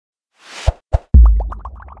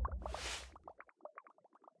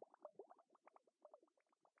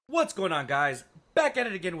What's going on, guys? Back at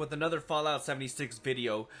it again with another Fallout 76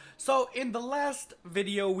 video. So in the last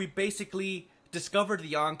video we basically discovered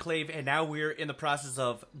the Enclave, and now we're in the process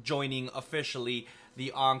of joining officially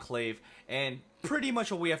the Enclave, and pretty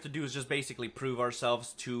much what we have to do is just basically prove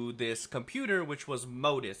ourselves to this computer, which was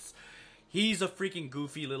Modus. He's a freaking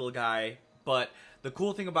goofy little guy, but the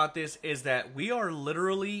cool thing about this is that we are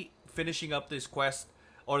literally finishing up this quest,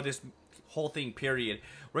 or this whole thing period.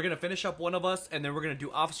 We're gonna finish up one of us, and then we're gonna do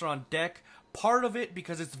Officer on Deck. Part of it,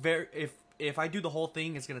 because it's very, if I do the whole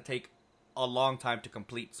thing, it's gonna take a long time to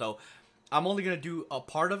complete, so I'm only gonna do a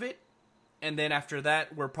part of it, and then after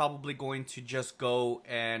that we're probably going to just go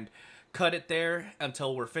and cut it there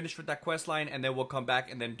until we're finished with that quest line, and then we'll come back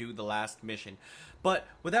and then do the last mission. But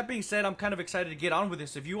with that being said, I'm kind of excited to get on with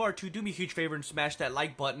this. If you are too, do me a huge favor and smash that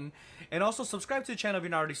like button, and also subscribe to the channel if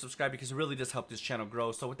you're not already subscribed, because it really does help this channel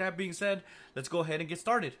grow. So with that being said, let's go ahead and get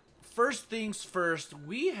started. First things first,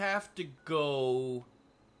 we have to go,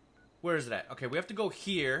 where is it at? Okay, we have to go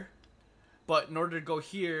here, but in order to go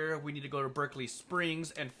here we need to go to Berkeley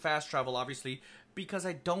Springs and fast travel, obviously, because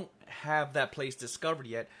I don't have that place discovered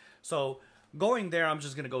yet. So going there, I'm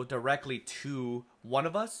just gonna go directly to one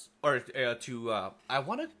of us, or to I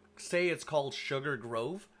want to say it's called Sugar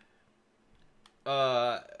Grove.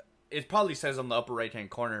 It probably says on the upper right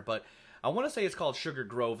hand corner, but I want to say it's called Sugar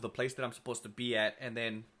Grove, the place that I'm supposed to be at, and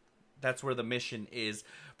then that's where the mission is.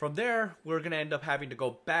 From there, we're gonna end up having to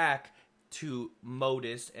go back to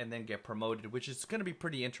Modus and then get promoted, which is gonna be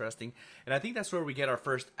pretty interesting. And I think that's where we get our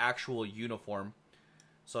first actual uniform,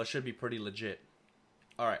 so it should be pretty legit.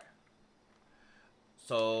 All right.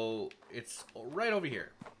 So it's right over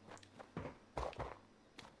here.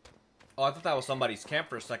 Oh, I thought that was somebody's camp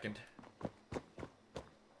for a second.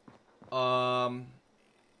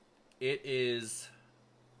 It is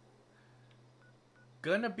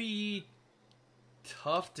gonna be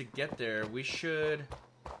tough to get there. We should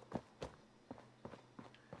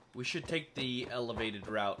take the elevated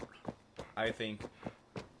route, I think.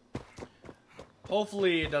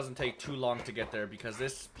 Hopefully it doesn't take too long to get there, because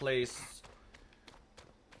this place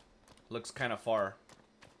looks kind of far,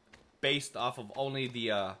 based off of only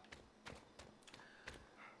the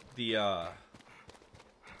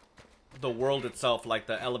world itself, like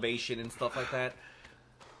the elevation and stuff like that.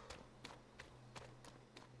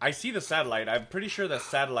 I see the satellite. I'm pretty sure the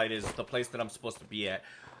satellite is the place that I'm supposed to be at,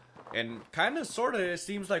 and kind of, sort of, it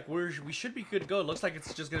seems like we should be good to go. It looks like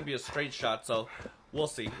it's just gonna be a straight shot, so we'll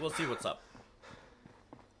see. We'll see what's up.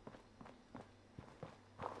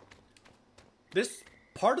 This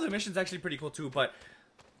part of the mission is actually pretty cool too, but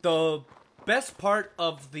the best part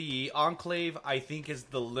of the Enclave, I think, is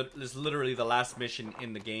literally the last mission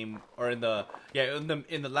in the game, or in the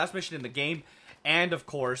last mission in the game, and of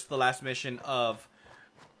course the last mission of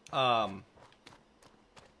the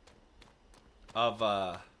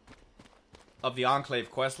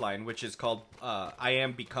Enclave questline, which is called I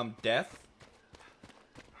Am Become Death.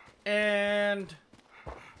 And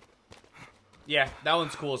yeah, that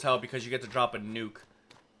one's cool as hell because you get to drop a nuke.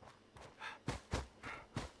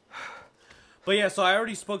 But yeah, so I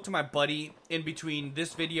already spoke to my buddy in between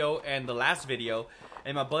this video and the last video,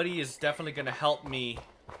 and my buddy is definitely going to help me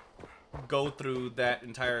go through that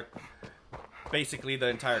entire, basically the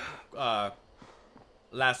entire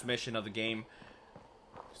last mission of the game.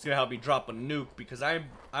 He's going to help me drop a nuke, because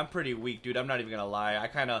I'm pretty weak, dude. I'm not even going to lie. I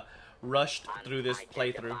kind of rushed through this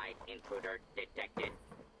playthrough.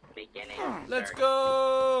 Let's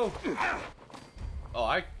go! Oh,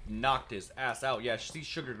 I knocked his ass out. Yeah, see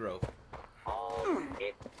Sugar Grove.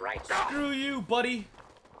 Screw you, buddy.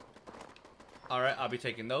 Alright, I'll be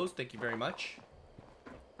taking those. Thank you very much.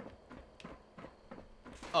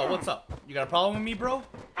 Oh, what's up? You got a problem with me, bro?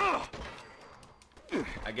 I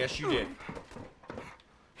guess you did.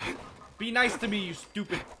 Be nice to me, you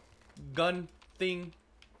stupid gun thing.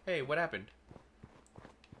 Hey, what happened?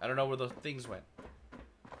 I don't know where the things went.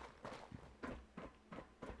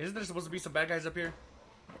 Isn't there supposed to be some bad guys up here?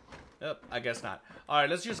 Yep, I guess not. Alright,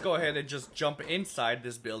 let's just go ahead and just jump inside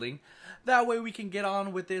this building. That way we can get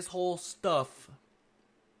on with this whole stuff.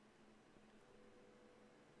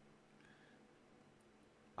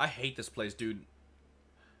 I hate this place, dude.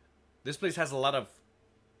 This place has a lot of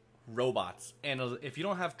robots. And if you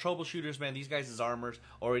don't have troubleshooters, man, these guys' armors,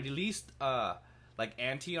 or at least like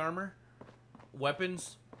anti-armor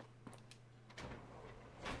weapons,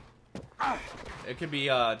 it can be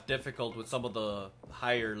difficult with some of the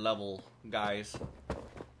higher level guys,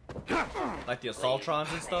 like the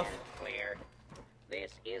Assaultrons and stuff. Clear.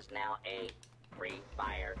 This is now a free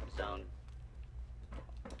fire zone.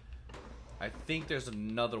 I think there's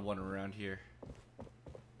another one around here.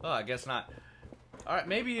 Oh, I guess not. Alright,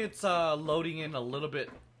 maybe it's loading in a little bit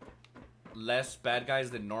less bad guys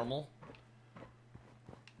than normal.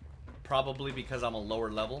 Probably because I'm a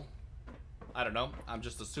lower level. I don't know. I'm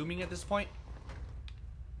just assuming at this point.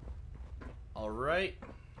 Alright.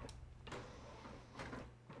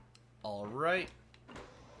 Alright.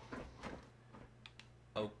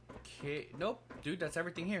 Okay. Nope. Dude, that's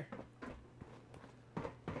everything here.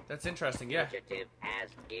 That's interesting, yeah. Fugitive has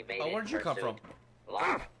evaded Oh, where'd you come from?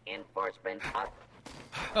 Law enforcement.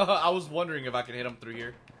 I was wondering if I could hit him through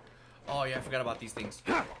here. Oh, yeah, I forgot about these things.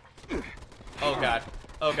 Oh, God.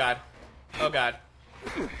 Oh, God. Oh, God.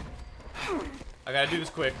 I gotta do this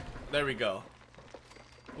quick. There we go.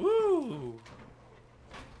 Woo!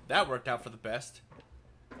 That worked out for the best.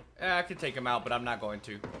 I could take him out, but I'm not going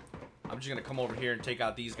to. I'm just gonna come over here and take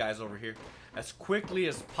out these guys over here as quickly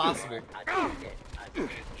as possible.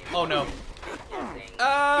 Oh, no.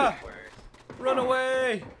 Ah! Run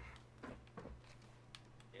away!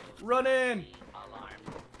 Run in!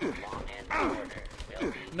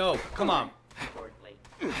 No, come on.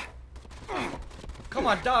 Come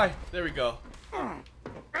on, die! There we go.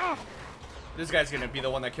 This guy's gonna be the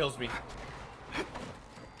one that kills me.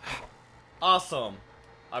 Awesome.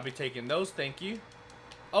 I'll be taking those, thank you.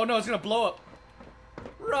 Oh no, it's gonna blow up.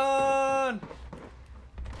 Run!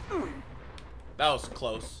 That was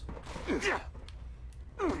close.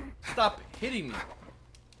 Stop hitting me.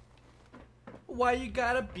 Why you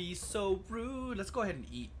gotta be so rude? Let's go ahead and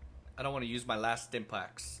eat. I don't want to use my last stim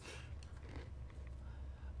packs.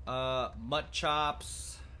 Mutt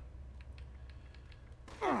chops.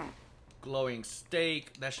 Glowing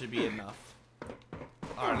steak. That should be enough.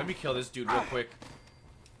 Alright, let me kill this dude real quick.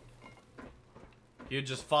 He'd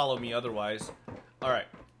just follow me otherwise. Alright.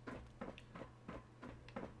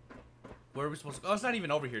 Where are we supposed to go? Oh, it's not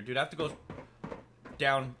even over here, dude. I have to go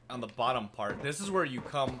down on the bottom part. This is where you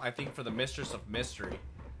come, I think, for the Mistress of Mystery.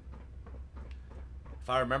 If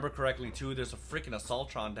I remember correctly, too, there's a freaking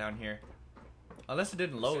Assaultron down here. Unless it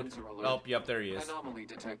didn't load. Oh, yep, there he is. Anomaly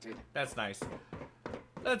detected. That's nice.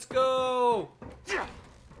 Let's go!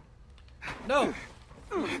 No!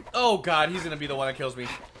 Oh, God, he's gonna be the one that kills me.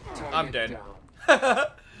 I'm dead.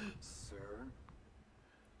 Sir?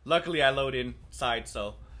 Luckily, I load inside,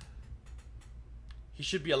 so... He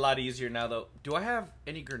should be a lot easier now, though. Do I have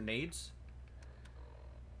any grenades?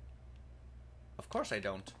 Of course I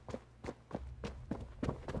don't.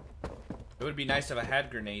 It would be nice if I had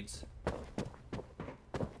grenades.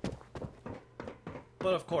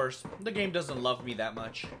 But of course, the game doesn't love me that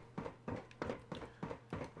much.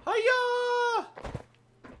 Hiya!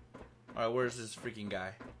 Alright, where's this freaking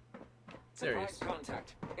guy? There he is.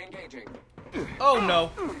 Contact. Engaging. Oh no!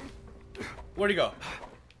 Where'd he go?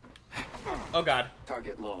 Oh god.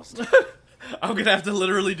 Target lost. I'm gonna have to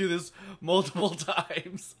literally do this multiple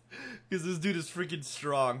times. Because this dude is freaking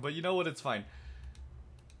strong. But you know what? It's fine.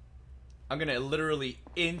 I'm gonna literally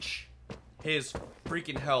inch his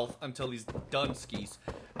freaking health until he's done skis.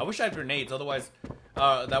 I wish I had grenades, otherwise,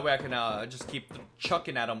 that way I can just keep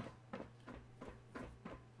chucking at him.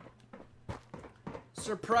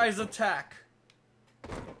 Surprise attack!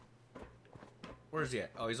 Where's he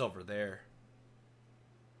at? Oh, he's over there.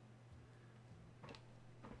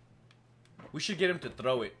 We should get him to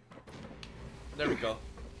throw it. There we go.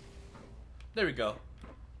 There we go.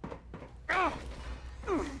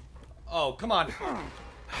 Oh, come on.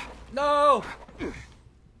 No!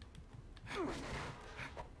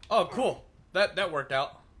 Oh, cool. That worked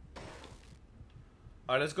out.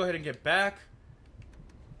 Alright, let's go ahead and get back.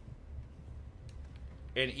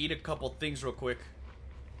 And eat a couple things real quick.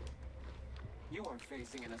 You are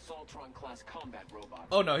facing an Assaultron class combat robot.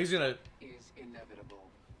 Oh no, he's gonna... Is inevitable.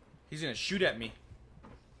 He's gonna shoot at me.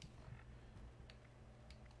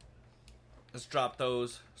 Let's drop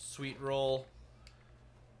those. Sweet roll.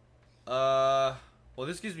 Well,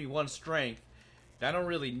 this gives me 1 strength. I don't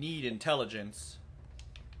really need intelligence.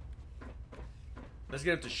 Let's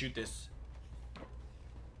get him to shoot this.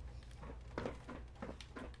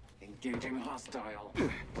 Engaging hostile.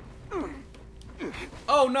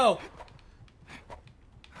 Oh no!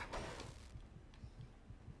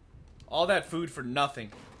 All that food for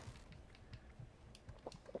nothing.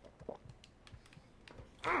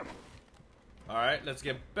 Alright, let's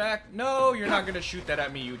get back. No, you're not gonna shoot that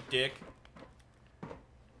at me, you dick.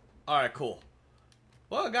 Alright, cool.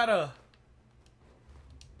 Well, I got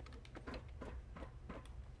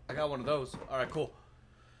one of those. Alright, cool.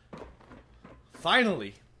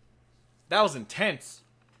 Finally! That was intense.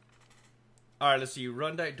 Alright, let's see.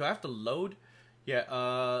 Run die. Do I have to load?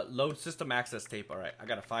 Yeah, load system access tape. Alright, I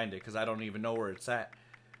gotta find it because I don't even know where it's at.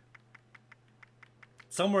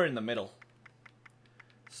 Somewhere in the middle.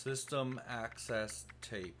 System access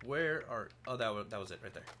tape. Where are... Oh, that was it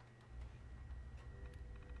right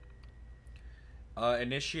there.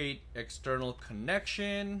 Initiate external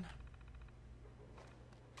connection.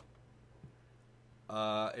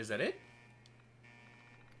 Is that it?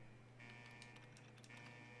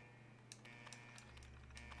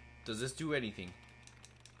 Does this do anything?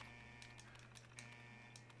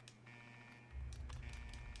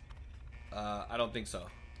 I don't think so.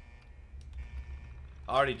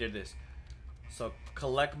 I already did this. So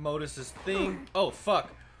collect Modus's thing. Oh fuck.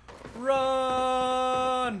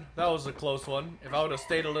 Run! That was a close one. If I would have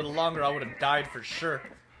stayed a little longer, I would have died for sure.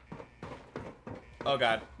 Oh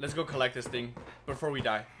god. Let's go collect this thing before we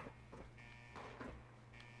die.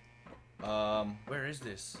 Where is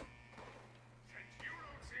this?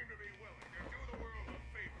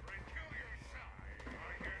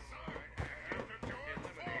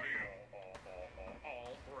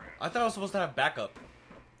 I thought I was supposed to have backup.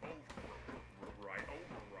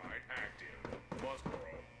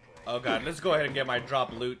 Oh god, let's go ahead and get my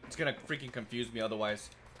drop loot. It's gonna freaking confuse me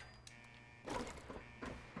otherwise.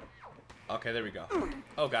 Okay, there we go.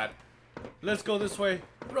 Oh god. Let's go this way.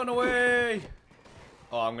 Run away!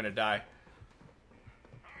 Oh, I'm gonna die.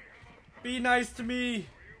 Be nice to me!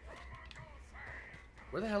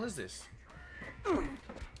 Where the hell is this?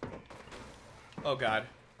 Oh god.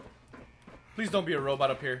 Please don't be a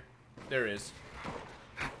robot up here. There is.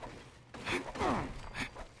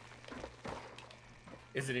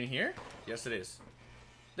 Is it in here? Yes, it is.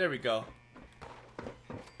 There we go.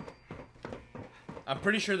 I'm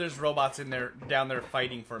pretty sure there's robots in there, down there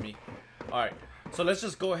fighting for me. Alright, so let's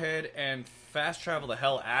just go ahead and fast travel the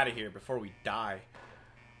hell out of here before we die.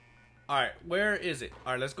 Alright, where is it?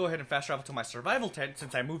 Alright, let's go ahead and fast travel to my survival tent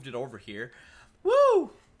since I moved it over here.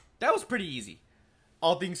 Woo! That was pretty easy.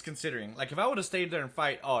 All things considering. Like, if I would have stayed there and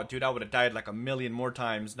fight, oh, dude, I would have died like a million more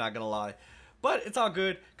times, not gonna lie. But it's all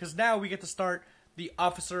good, because now we get to start the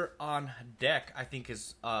officer on deck, I think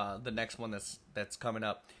is the next one that's coming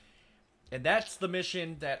up. And that's the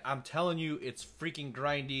mission that I'm telling you, it's freaking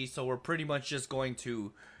grindy, so we're pretty much just going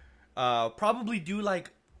to probably do like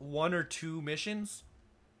 1 or 2 missions.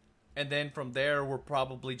 And then from there, we're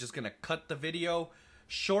probably just gonna cut the video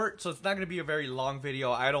short, so it's not going to be a very long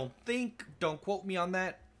video, I don't think. Don't quote me on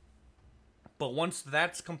that. But once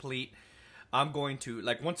that's complete, I'm going to,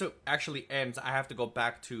 like, once it actually ends, I have to go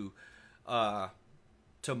back to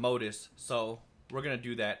Modus. So we're going to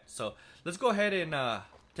do that. So let's go ahead and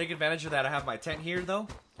take advantage of that. I have my tent here, though,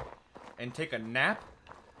 and take a nap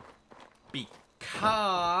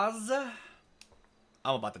because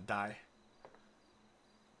I'm about to die.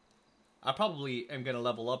 I probably am going to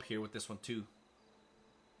level up here with this one, too.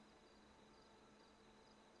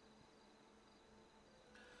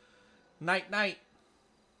 Night, night.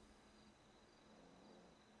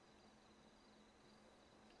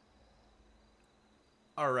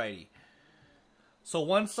 Alrighty. So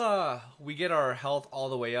once we get our health all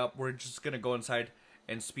the way up, we're just gonna go inside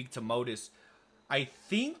and speak to Modus. I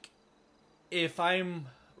think, if I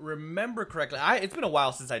remember correctly, it's been a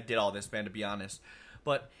while since I did all this, man, to be honest.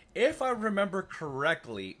 But if I remember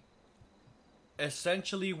correctly,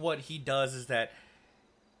 essentially what he does is that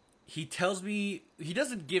he tells me, he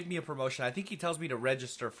doesn't give me a promotion. I think he tells me to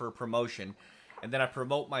register for a promotion. And then I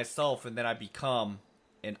promote myself and then I become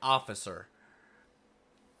an officer.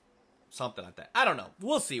 Something like that. I don't know.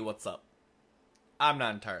 We'll see what's up. I'm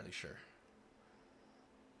not entirely sure.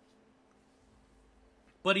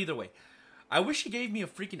 But either way, I wish he gave me a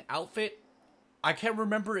freaking outfit. I can't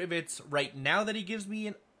remember if it's right now that he gives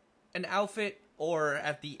me an outfit or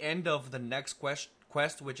at the end of the next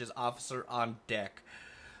quest, which is Officer on Deck.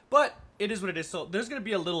 But it is what it is. So there's going to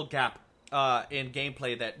be a little gap in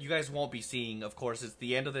gameplay that you guys won't be seeing. Of course, it's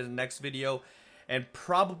the end of the next video, and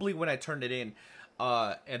probably when I turn it in,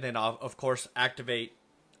 and then I'll, of course, activate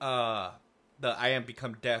the I Am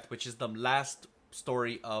Become Death, which is the last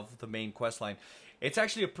story of the main quest line. It's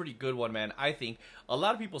actually a pretty good one, man, I think. A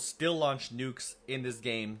lot of people still launch nukes in this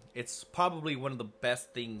game. It's probably one of the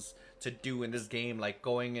best things to do in this game, like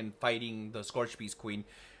going and fighting the Scorch Beast Queen,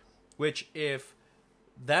 which if...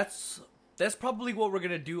 That's probably what we're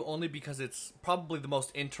going to do, only because it's probably the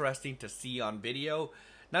most interesting to see on video.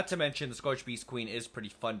 Not to mention the Scorch Beast Queen is pretty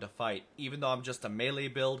fun to fight. Even though I'm just a melee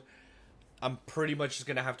build, I'm pretty much just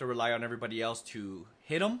going to have to rely on everybody else to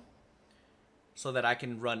hit them, so that I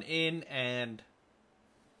can run in and,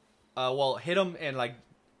 well, hit them and like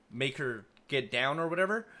make her get down or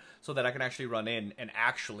whatever, so that I can actually run in and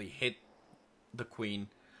actually hit the queen.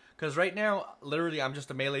 Because right now, literally, I'm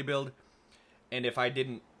just a melee build. And if I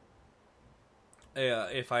didn't,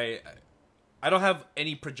 if I I don't have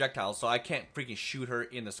any projectiles, so I can't freaking shoot her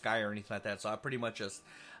in the sky or anything like that. So I pretty much just,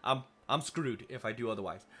 I'm screwed if I do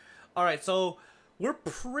otherwise. All right, so we're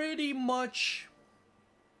pretty much,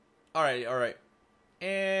 all right,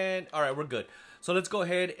 and all right, we're good. So let's go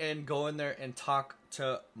ahead and go in there and talk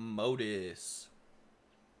to Modus.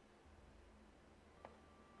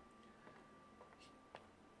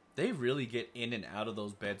 They really get in and out of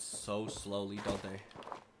those beds so slowly, don't they?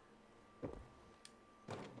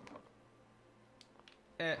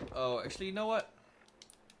 Oh, actually, you know what?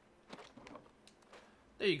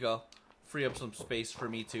 There you go. Free up some space for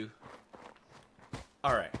me too.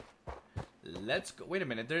 Alright. Let's go. Wait a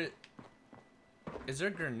minute. Is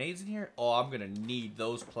there grenades in here? Oh, I'm gonna need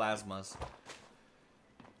those plasmas.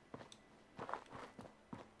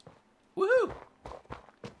 Woohoo!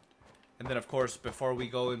 And then, of course, before we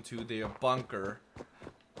go into the bunker,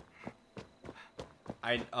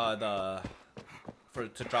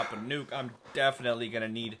 to drop a nuke, I'm definitely gonna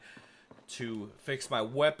need to fix my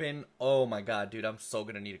weapon. Oh my god, dude, I'm so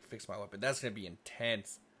gonna need to fix my weapon. That's gonna be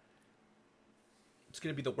intense. It's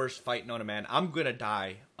gonna be the worst fight known to man. I'm gonna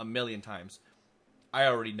die a million times. I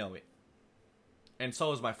already know it. And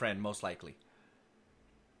so is my friend, most likely.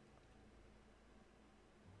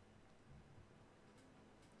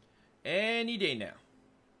 Any day now.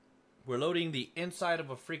 We're loading the inside of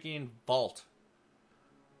a freaking vault.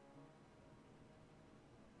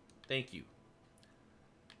 Thank you.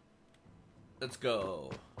 Let's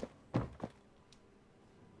go.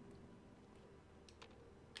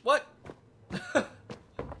 What?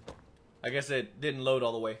 I guess it didn't load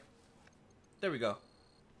all the way. There we go.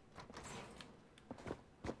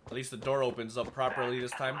 At least the door opens up properly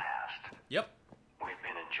this time. Yep. We've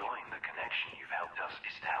been enjoying the connection you've helped us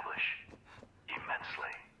establish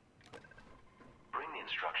immensely. Bring the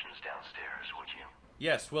instructions downstairs, would you?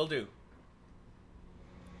 Yes, will do.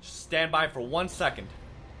 Just stand by for 1 second.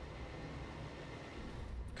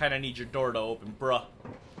 Kinda need your door to open, bruh.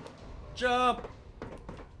 Jump!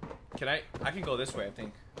 Can I can go this way, I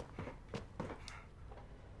think.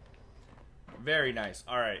 Very nice.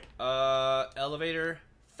 Alright. Elevator.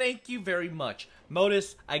 Thank you very much.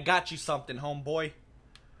 Modus, I got you something, homeboy.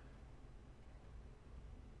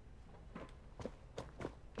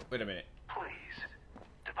 Wait a minute. Please,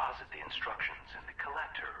 deposit the instructions in the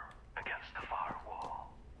collector against the far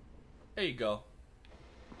wall. There you go.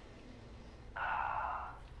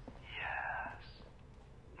 Ah, yes.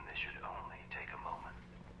 This should only take a moment.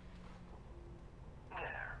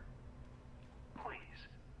 There. Please,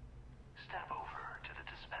 step over to the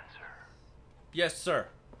dispenser. Yes, sir.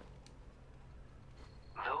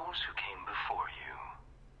 Those who came before you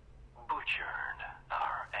butchered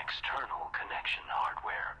our external connection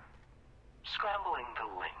hardware, scrambling the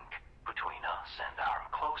link between us and our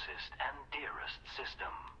closest and dearest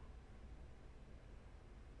system.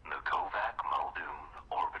 The Kovac Muldoon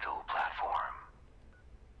orbital platform.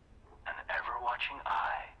 An ever-watching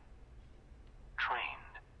eye,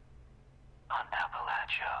 trained on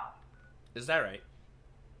Appalachia. Is that right?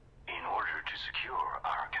 In order to secure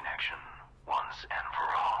our connection once and for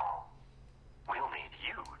all, we'll need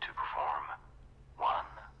you to perform one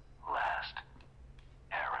last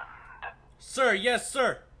errand. Sir, yes,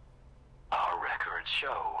 sir. Our records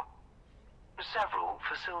show several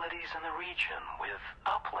facilities in the region with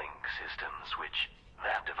uplink systems which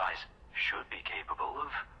that device should be capable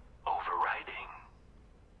of overriding.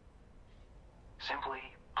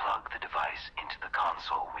 Simply plug the device into the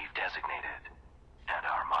console we've designated, and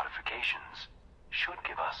our modifications should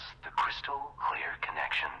give us the crystal clear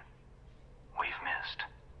connection we've missed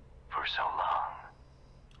for so long.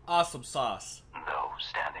 Awesome sauce. Though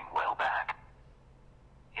standing well back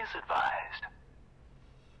is advised.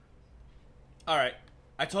 Alright.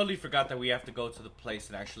 I totally forgot that we have to go to the place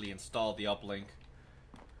and actually install the uplink.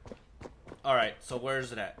 Alright, so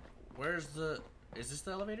where's it at? Where's the... Is this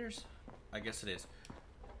the elevators? I guess it is.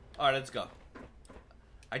 Alright, let's go.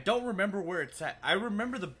 I don't remember where it's at. I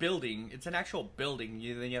remember the building. It's an actual building.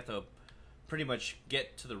 Then you have to pretty much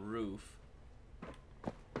get to the roof.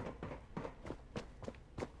 And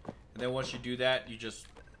then once you do that, you just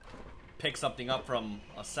pick something up from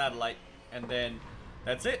a satellite. And then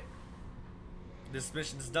that's it. This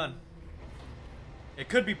mission is done. It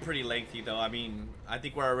could be pretty lengthy though. I mean, I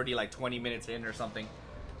think we're already like 20 minutes in or something.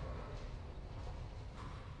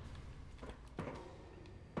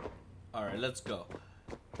 Alright, let's go.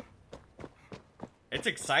 It's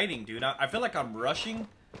exciting, dude. I feel like I'm rushing.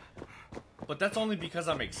 But that's only because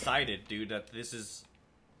I'm excited, dude, that this is...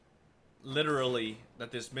 Literally,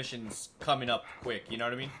 that this mission's coming up quick. You know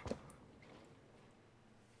what I mean?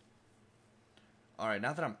 Alright,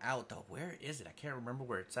 now that I'm out, though, where is it? I can't remember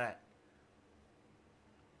where it's at.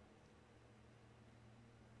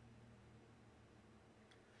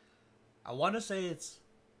 I want to say it's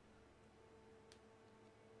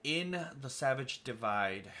in the Savage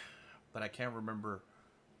Divide, but I can't remember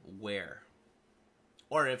where.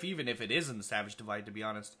 Or even if it is in the Savage Divide, to be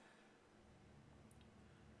honest.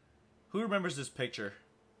 Who remembers this picture?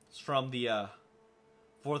 It's from the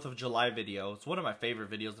 4th of July video. It's one of my favorite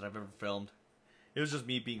videos that I've ever filmed. It was just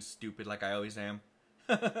me being stupid like I always am.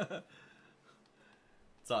 It's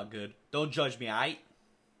all good. Don't judge me, aight?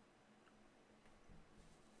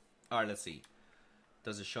 Alright, let's see.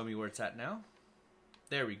 Does it show me where it's at now?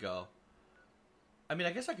 There we go. I mean,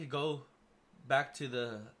 I guess I could go back to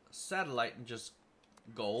the satellite and just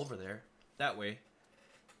go over there. That way.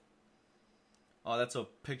 Oh, that's a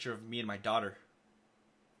picture of me and my daughter.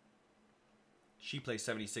 She plays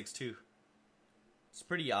 76 too. It's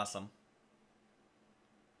pretty awesome.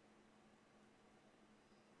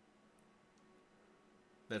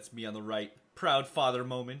 That's me on the right. Proud father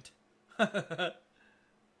moment.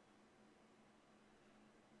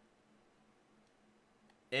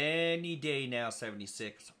 Any day now,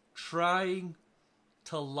 76. Trying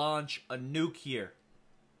to launch a nuke here.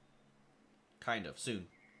 Kind of, soon.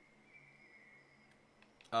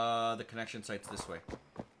 The connection site's this way.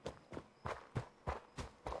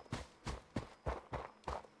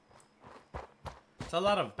 It's a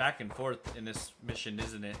lot of back and forth in this mission,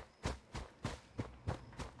 isn't it?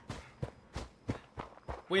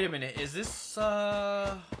 Wait a minute, is this,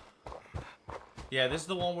 Yeah, this is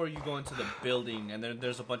the one where you go into the building and then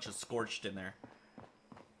there's a bunch of scorched in there.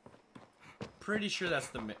 Pretty sure that's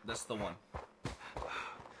the one.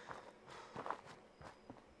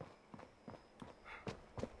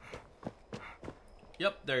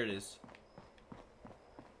 Yep, there it is.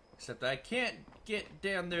 Except I can't get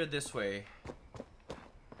down there this way.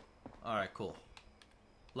 Alright, cool.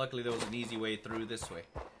 Luckily there was an easy way through this way.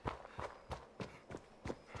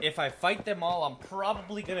 If I fight them all, I'm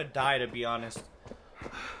probably gonna die, to be honest.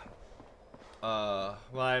 Well,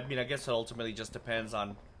 I mean, I guess it ultimately just depends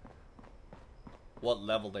on what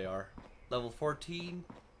level they are. Level 14?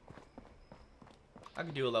 I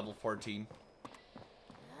can do a level 14.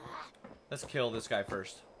 Let's kill this guy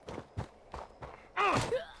first.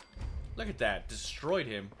 Look at that. Destroyed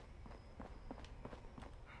him.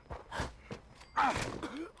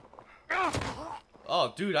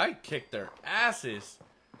 Oh, dude, I kicked their asses.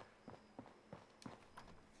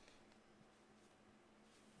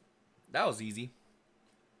 That was easy.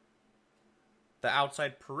 The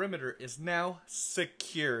outside perimeter is now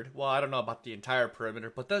secured. Well, I don't know about the entire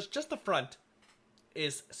perimeter, but that's just the front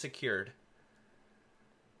is secured.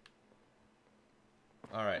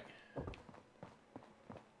 Alright.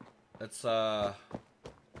 Let's,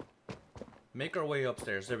 make our way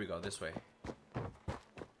upstairs. There we go, this way.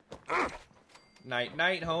 Night,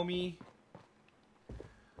 night, homie.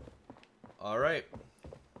 Alright.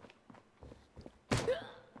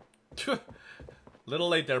 Little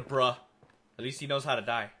late there, bruh. At least he knows how to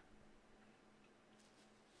die.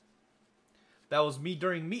 That was me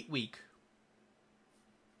during Meat Week.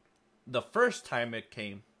 The first time it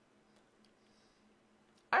came.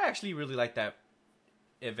 I actually really liked that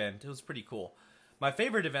event. It was pretty cool. My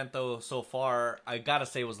favorite event, though, so far, I gotta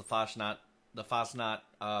say, was the Fasnacht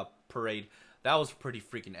parade. That was pretty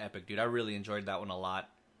freaking epic, dude. I really enjoyed that one a lot.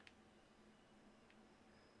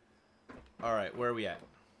 Alright, where are we at?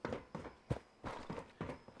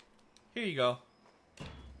 Here you go.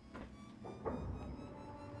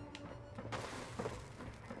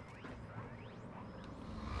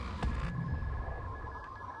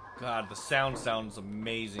 God, the sound sounds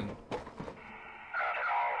amazing. Protocol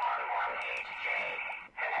 118J.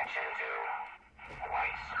 Connection to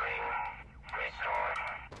White Spring restored.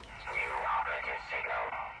 New operative signal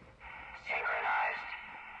synchronized.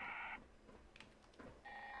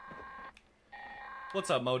 What's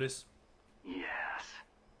up, Modus? Yes.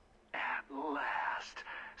 At last.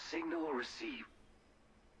 Signal received.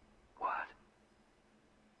 What?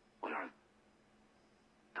 What are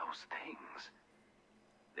those things?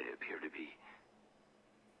 They appear to be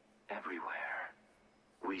everywhere.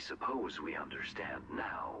 We suppose we understand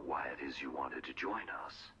now why it is you wanted to join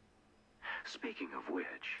us. Speaking of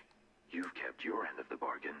which, you've kept your end of the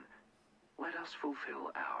bargain. Let us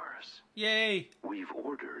fulfill ours. Yay! We've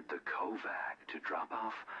ordered the Kovac to drop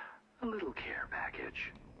off a little care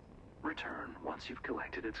package. Return once you've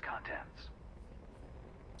collected its contents.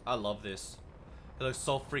 I love this. It looks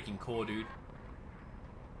so freaking cool, dude.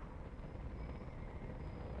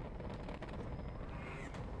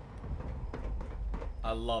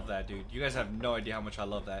 I love that, dude. You guys have no idea how much I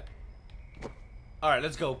love that. Alright,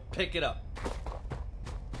 let's go pick it up.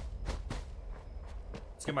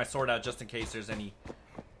 Let's get my sword out just in case there's any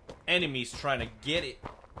enemies trying to get it.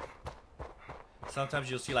 Sometimes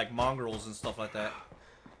you'll see like mongrels and stuff like that.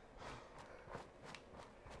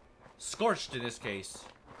 Scorched in this case.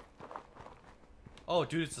 Oh,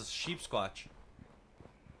 dude, it's a sheep squatch.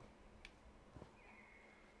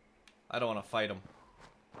 I don't want to fight him.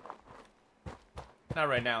 Not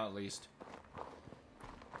right now, at least.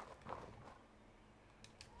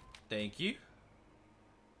 Thank you.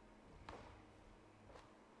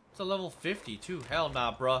 It's a level 50 too. Hell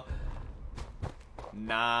nah, bruh.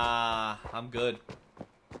 Nah, I'm good.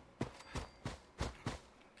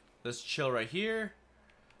 Let's chill right here.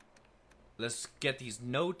 Let's get these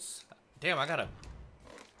notes. Damn, I got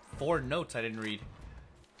 4 notes I didn't read.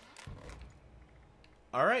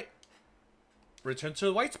 Alright. Return to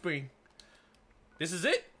the White Spring. This is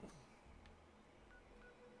it.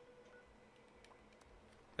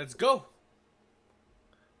 Let's go.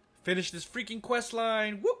 Finish this freaking quest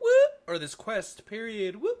line. Whoop whoop. Or this quest,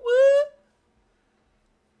 period. Whoop whoop.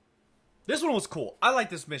 This one was cool. I like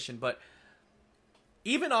this mission, but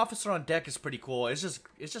even Officer on Deck is pretty cool. It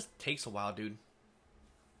just takes a while, dude.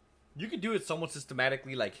 You can do it somewhat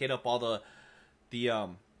systematically, like hit up all the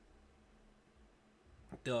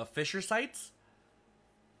fisher sites.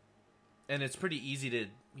 And it's pretty easy to,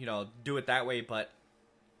 you know, do it that way, but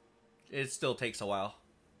it still takes a while.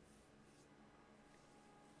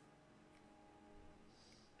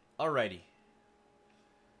 Alrighty.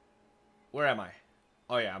 Where am I?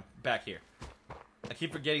 Oh yeah, I'm back here. I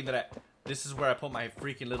keep forgetting that this is where I put my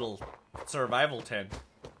freaking little survival tent.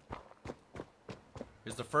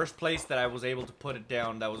 It's the first place that I was able to put it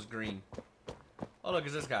down that was green. Oh look,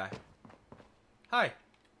 it's this guy. Hi.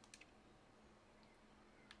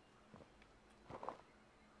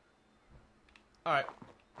 Alright.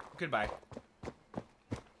 Goodbye.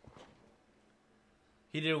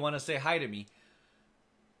 He didn't want to say hi to me.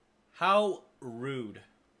 How rude.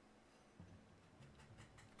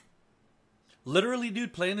 Literally,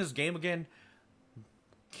 dude, playing this game again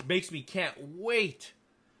makes me can't wait.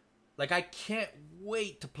 Like, I can't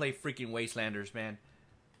wait to play freaking Wastelanders, man.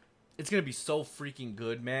 It's gonna be so freaking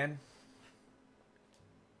good, man.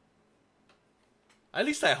 At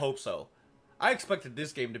least I hope so. I expected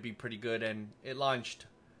this game to be pretty good, and it launched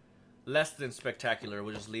less than spectacular.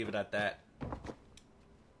 We'll just leave it at that.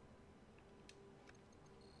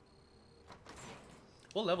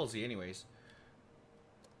 What level is he anyways?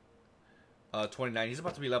 29. He's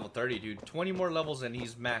about to be level 30, dude. 20 more levels and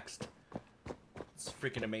he's maxed. It's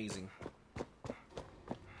freaking amazing.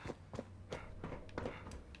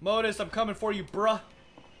 Modus, I'm coming for you, bruh.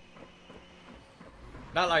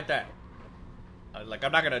 Not like that. Like,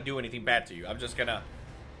 I'm not gonna do anything bad to you. I'm just gonna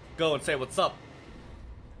go and say what's up.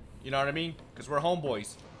 You know what I mean? Because we're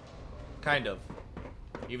homeboys. Kind of.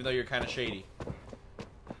 Even though you're kind of shady.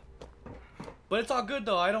 But it's all good,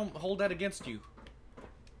 though. I don't hold that against you.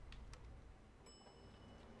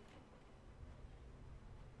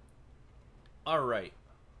 Alright.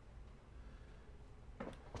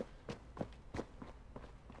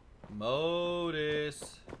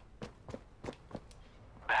 Modus.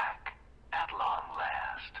 Back at long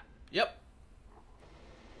last. Yep.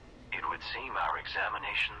 It would seem our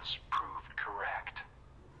examinations proved correct.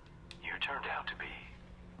 You turned out to be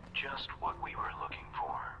just what we were looking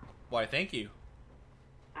for. Why, thank you.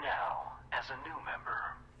 Now, as a new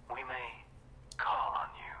member, we may call on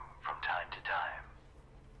you from time to time.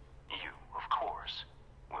 You, of course,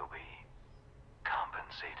 will be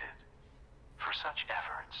compensated for such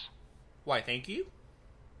efforts. Why, thank you.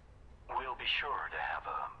 We'll be sure to have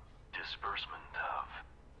a disbursement of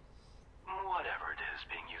whatever it is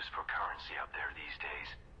being used for currency up there these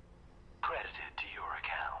days credited to your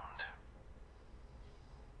account.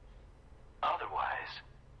 Otherwise,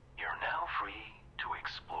 you're now free to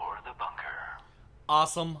explore the bunker.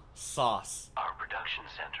 Awesome sauce. Our production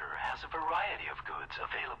center has a variety of goods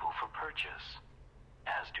available for purchase,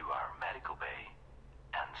 as do our medical bay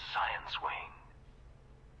and science wing.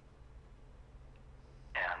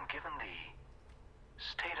 And given the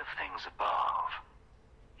state of things above,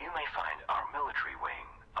 you may find our military wing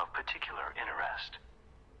of particular interest,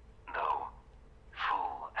 though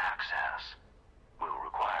full access will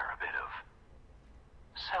require a bit of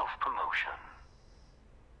self-promotion.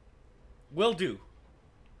 Will do.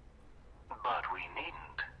 But we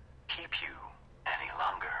needn't keep you any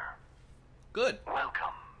longer. Good.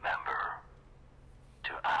 Welcome, member,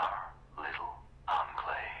 to our little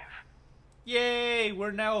enclave. Yay!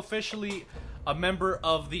 We're now officially a member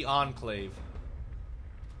of the Enclave.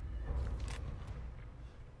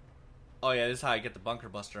 Oh yeah, this is how I get the bunker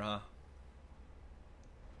buster, huh?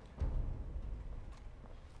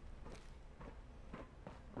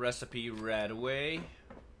 Recipe right away.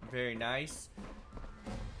 Very nice.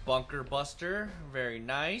 Bunker buster. Very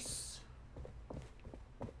nice.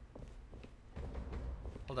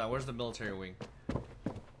 Hold on, where's the military wing?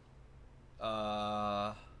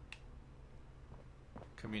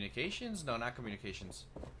 Communications? No, not communications.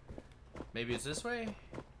 Maybe it's this way?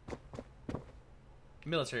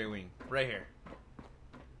 Military wing. Right here.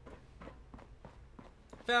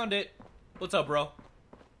 Found it. What's up, bro?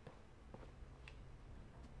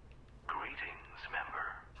 Greetings,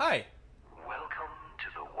 member. Hi. Welcome to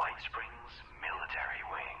the White Springs Military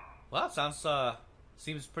Wing. Well, that sounds,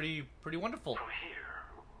 seems pretty wonderful. From here,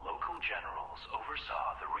 local generals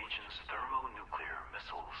oversaw the region's thermonuclear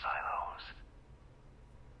missile silos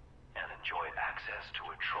and enjoyed access to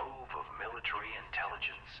a trove of military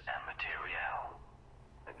intelligence and materiel,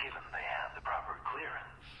 given they had the proper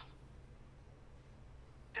clearance.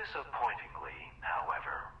 Disappointingly,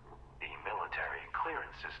 however, the military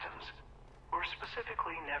clearance systems were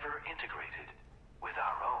specifically never integrated with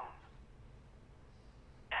our own.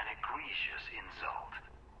 An egregious insult,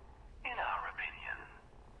 in our opinion.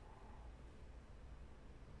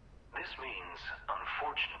 This means,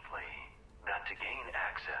 unfortunately, that to gain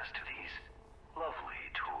access to these lovely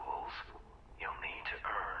tools, you'll need to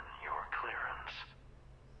earn your clearance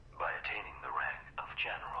by attaining the rank of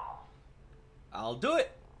general. I'll do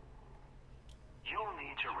it. You'll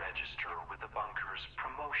need to register with the bunker's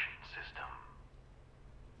promotion system.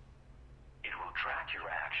 It will track your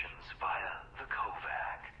actions via the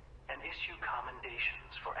KOVAC and issue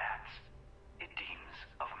commendations for acts it deems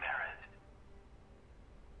of merit.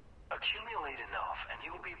 Accumulate enough and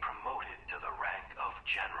you'll be promoted to the rank of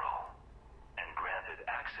general and granted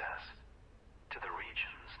access to the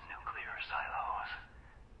region's nuclear silos.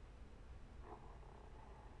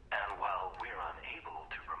 And while we're unable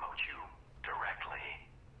to promote you directly,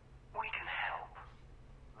 we can help.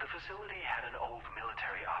 The facility had an old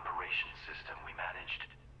military operations system we managed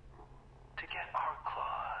to get our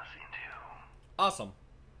claws into. Awesome.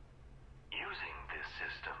 Using this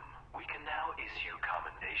system, we can now issue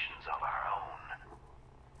commendations of our own.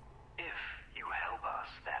 If you help us,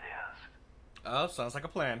 that is. Oh, sounds like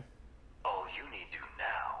a plan. All you need to do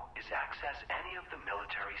now is access any of the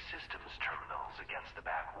military systems terminals against the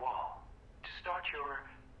back wall to start your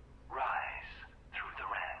rise through the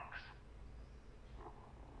ranks.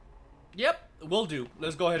 Yep, will do.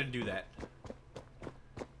 Let's go ahead and do that.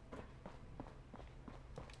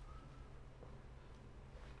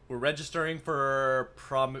 We're registering for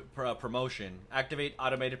promotion. Activate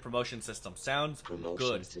automated promotion system. Sounds Promotion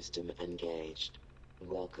good. system engaged.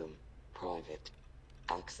 Welcome, Private.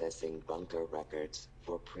 Accessing bunker records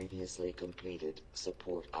for previously completed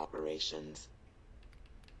support operations.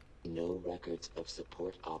 No records of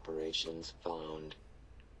support operations found.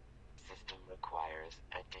 System requires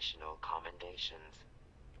additional commendations.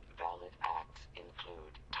 Valid acts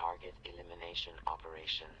include target elimination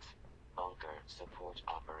operations, bunker support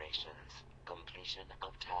operations. Completion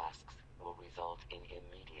of tasks will result in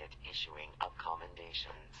immediate issuing of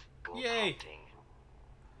commendations. Go Yay! hunting.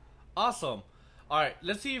 Awesome. Alright,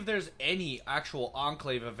 let's see if there's any actual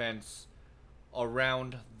Enclave events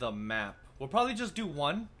around the map. We'll probably just do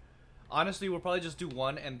one. Honestly, we'll probably just do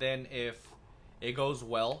one, and then if it goes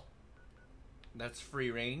well, that's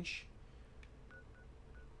free range.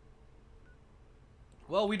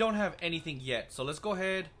 Well, we don't have anything yet, so let's go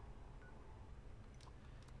ahead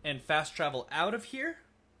and fast travel out of here.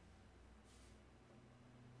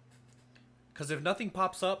 Because if nothing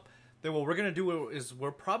pops up, then what we're going to do is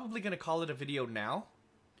we're probably going to call it a video now.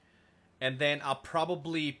 And then I'll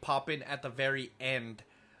probably pop in at the very end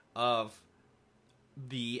of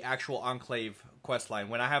the actual Enclave questline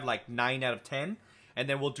when I have like 9 out of 10. And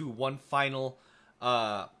then we'll do one final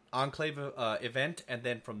Enclave event. And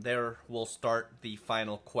then from there, we'll start the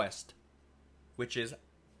final quest. Which is,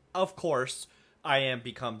 of course, I am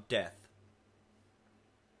become death.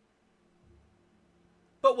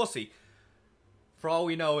 But we'll see. For all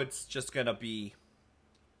we know, it's just gonna be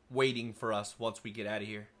waiting for us once we get out of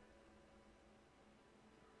here.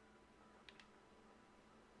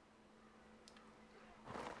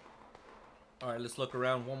 Alright, let's look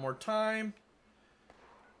around one more time.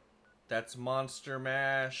 That's Monster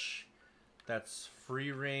Mash. That's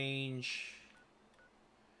Free Range.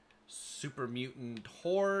 Super Mutant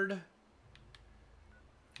Horde.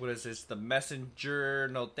 What is this? The Messenger.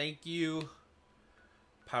 No, thank you.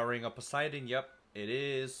 Powering up Poseidon. Yep, it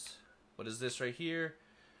is. What is this right here?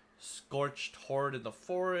 Scorched Horde in the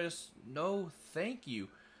Forest. No, thank you.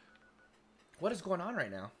 What is going on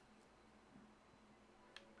right now?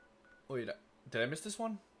 Wait, did I miss this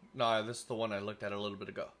one? No, this is the one I looked at a little bit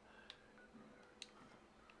ago.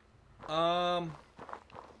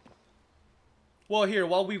 Well, here,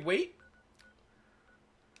 while we wait,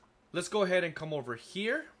 let's go ahead and come over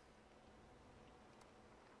here.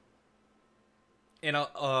 And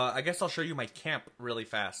I guess I'll show you my camp really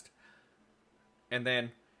fast. And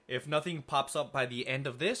then, if nothing pops up by the end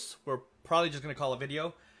of this, we're probably just going to call a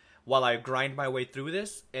video while I grind my way through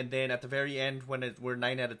this. And then at the very end, when we're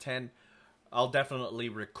 9 out of 10, I'll definitely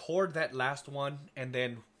record that last one. And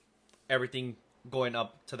then everything going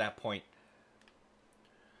up to that point.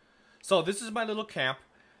 So this is my little camp.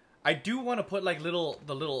 I do want to put like the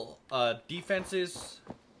little defenses,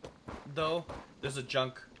 though. There's a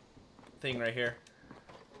junk thing right here.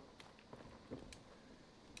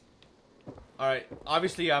 Alright,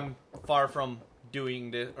 obviously I'm far from doing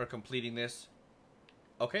this or completing this.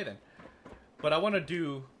 Okay then. But I want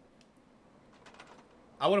to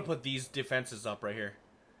put these defenses up right here.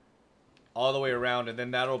 All the way around, and then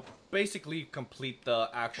that'll basically complete the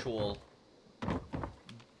actual,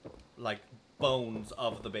 like, bones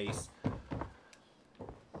of the base.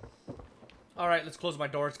 Alright, let's close my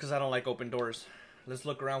doors because I don't like open doors. Let's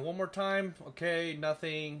look around one more time. Okay,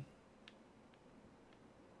 nothing.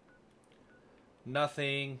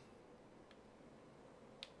 Nothing.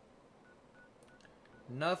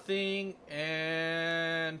 Nothing.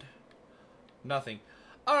 And nothing.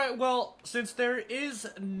 Alright, well, since there is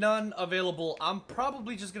none available, I'm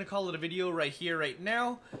probably just going to call it a video right here, right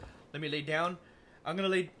now. Let me lay down. I'm going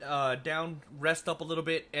to lay down, rest up a little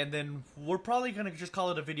bit, and then we're probably going to just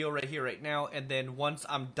call it a video right here, right now. And then once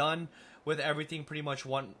I'm done with everything, pretty much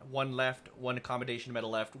one left, one accommodation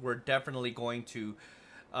metal left, we're definitely going to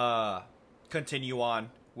continue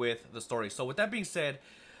on with the story. So with that being said,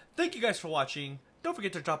 thank you guys for watching. Don't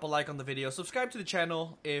forget to drop a like on the video. Subscribe to the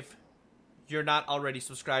channel if you're not already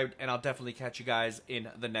subscribed, and I'll definitely catch you guys in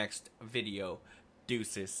the next video.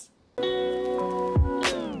 Deuces.